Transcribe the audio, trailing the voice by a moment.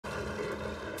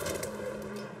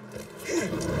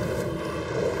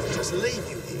just leave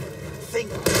you here.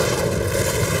 Think.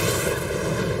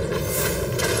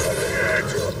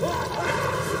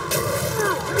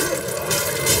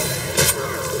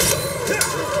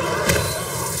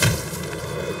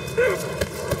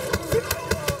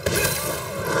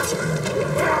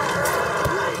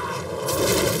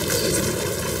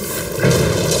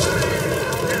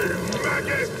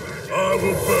 I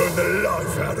will burn the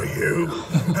life out of you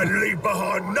and leave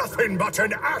behind nothing but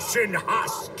an ashen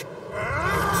husk.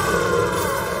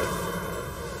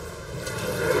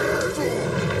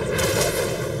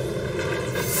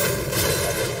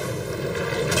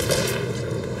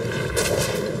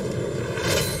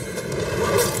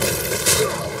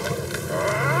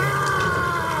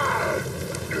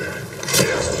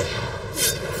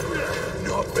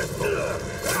 Not before.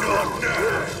 Not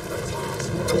now.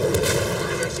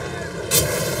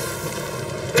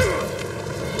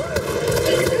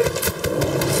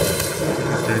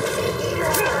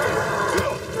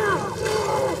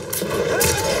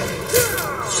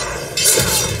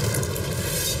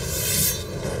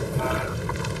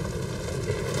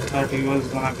 Thought he was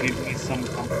gonna give me some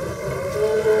comfort.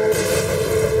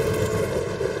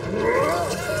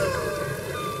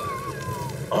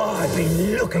 I've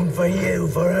been looking for you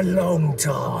for a long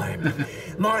time.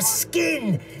 My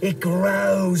skin, it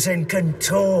grows and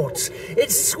contorts.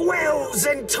 It swells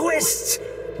and twists.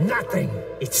 Nothing,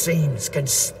 it seems, can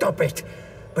stop it.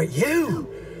 But you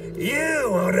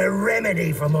are the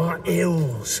remedy for my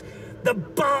ills. The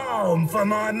balm for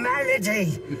my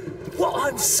malady. What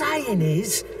I'm saying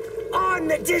is, I'm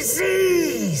the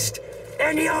diseased,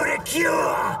 and you're the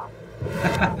cure.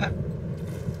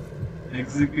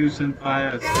 Execution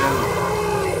fire still.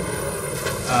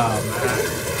 Oh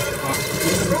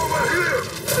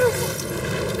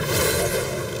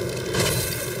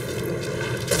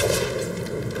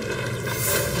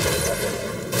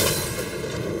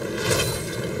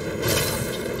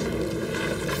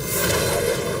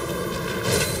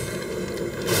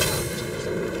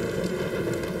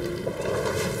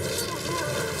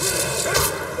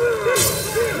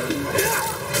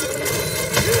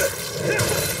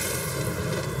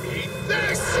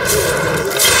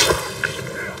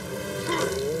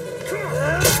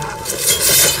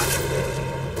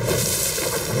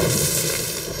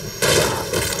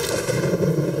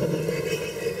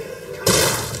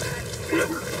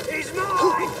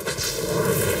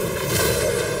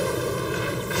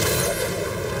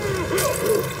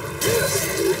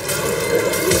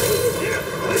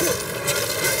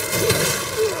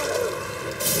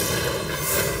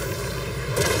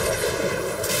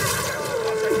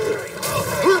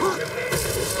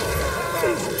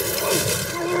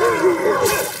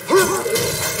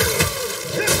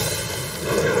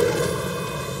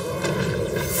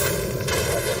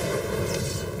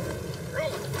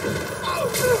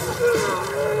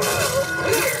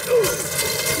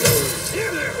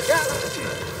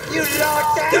You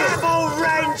like that? Devil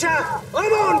Ranger!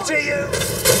 I'm on to you!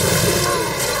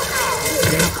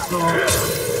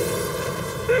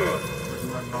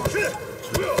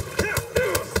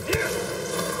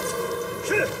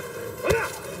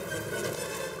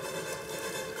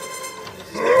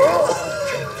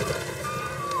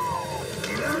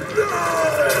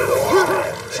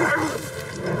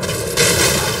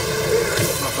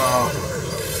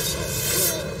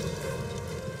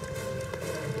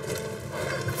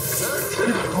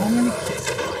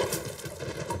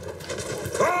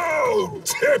 Oh,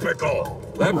 typical!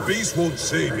 That beast won't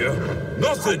save you.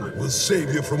 Nothing will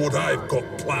save you from what I've got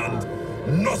planned.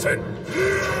 Nothing!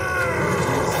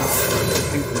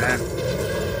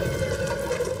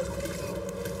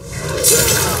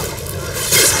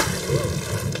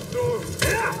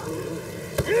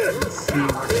 Let's see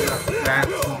what you have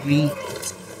planned for me.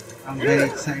 I'm very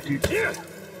excited.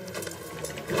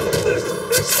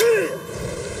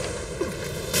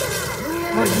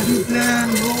 What did you plan,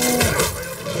 bro?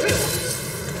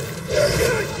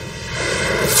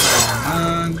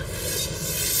 Oh man,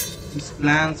 his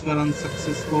plans were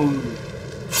unsuccessful.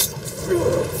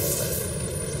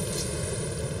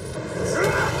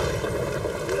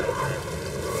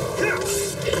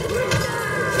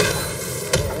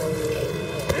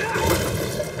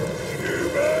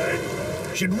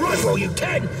 Should run while you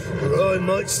can, or I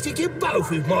might stick you both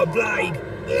with my blade.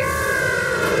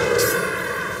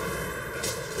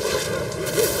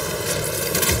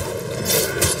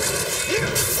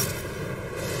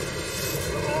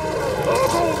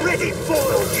 I've already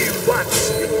foiled you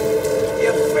once.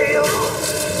 You feel?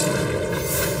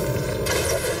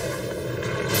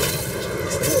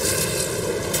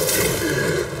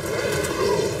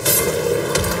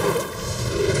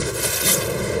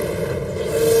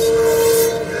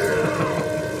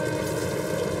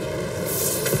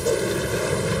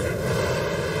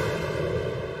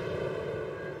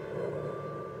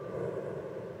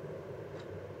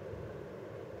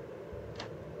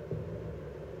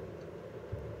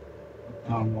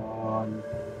 Come on.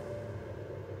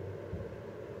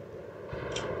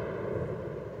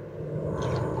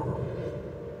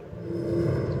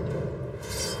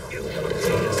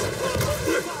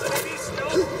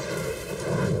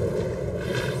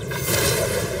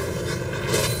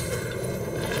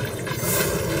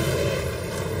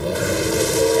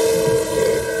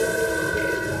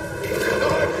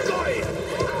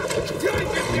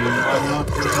 You are not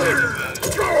reviving.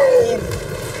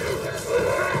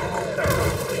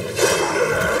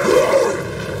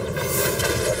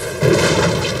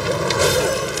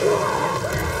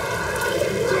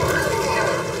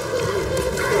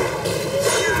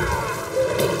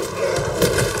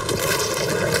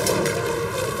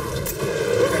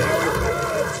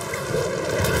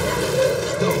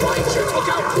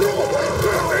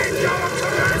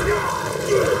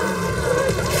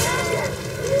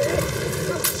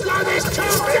 Slow this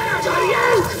chump down, are you?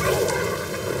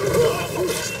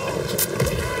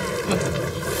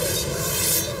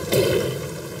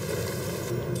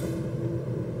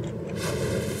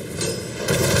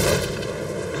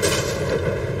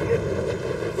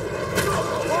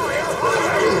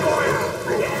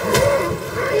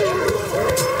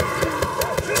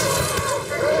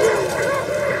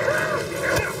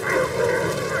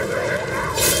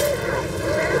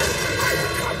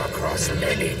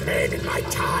 Many men in my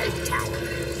time tower,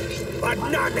 but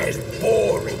none as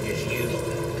boring as you.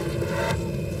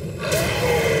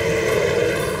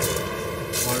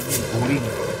 What is boring?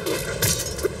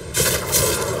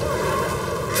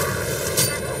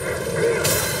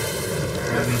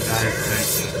 Let me die, friend.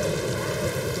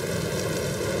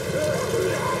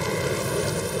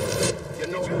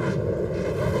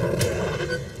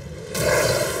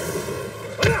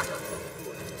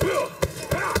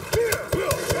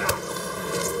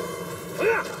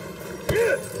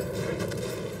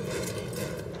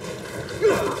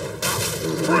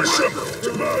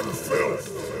 Demand filth.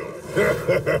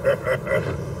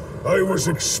 I was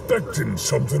expecting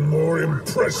something more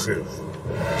impressive.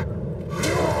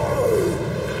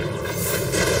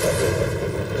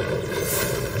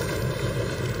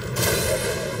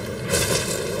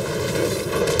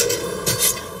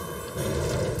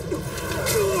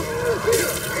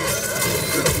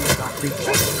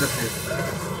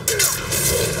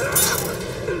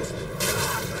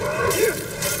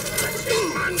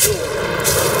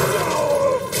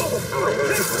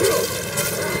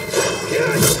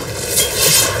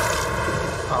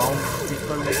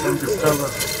 People let them disturb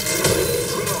us.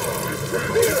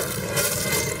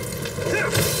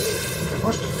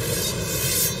 What?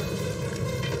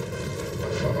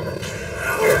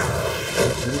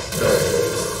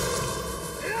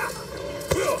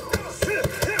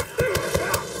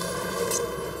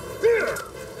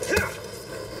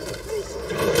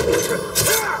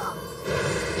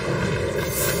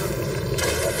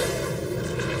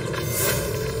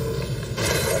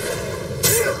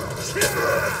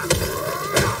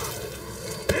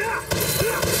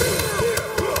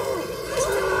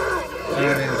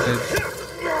 Where is it?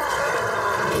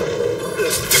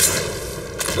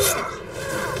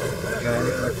 Okay,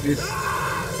 at least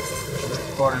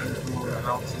for him to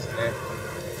announce his name.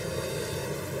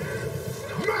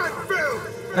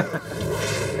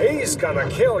 He's gonna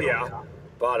kill you,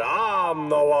 but I'm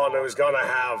the one who's gonna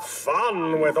have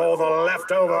fun with all the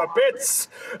leftover bits,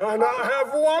 and I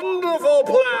have wonderful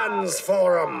plans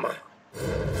for him.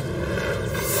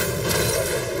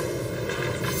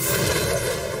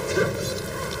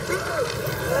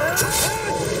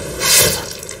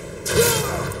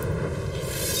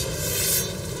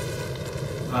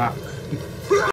 Ah.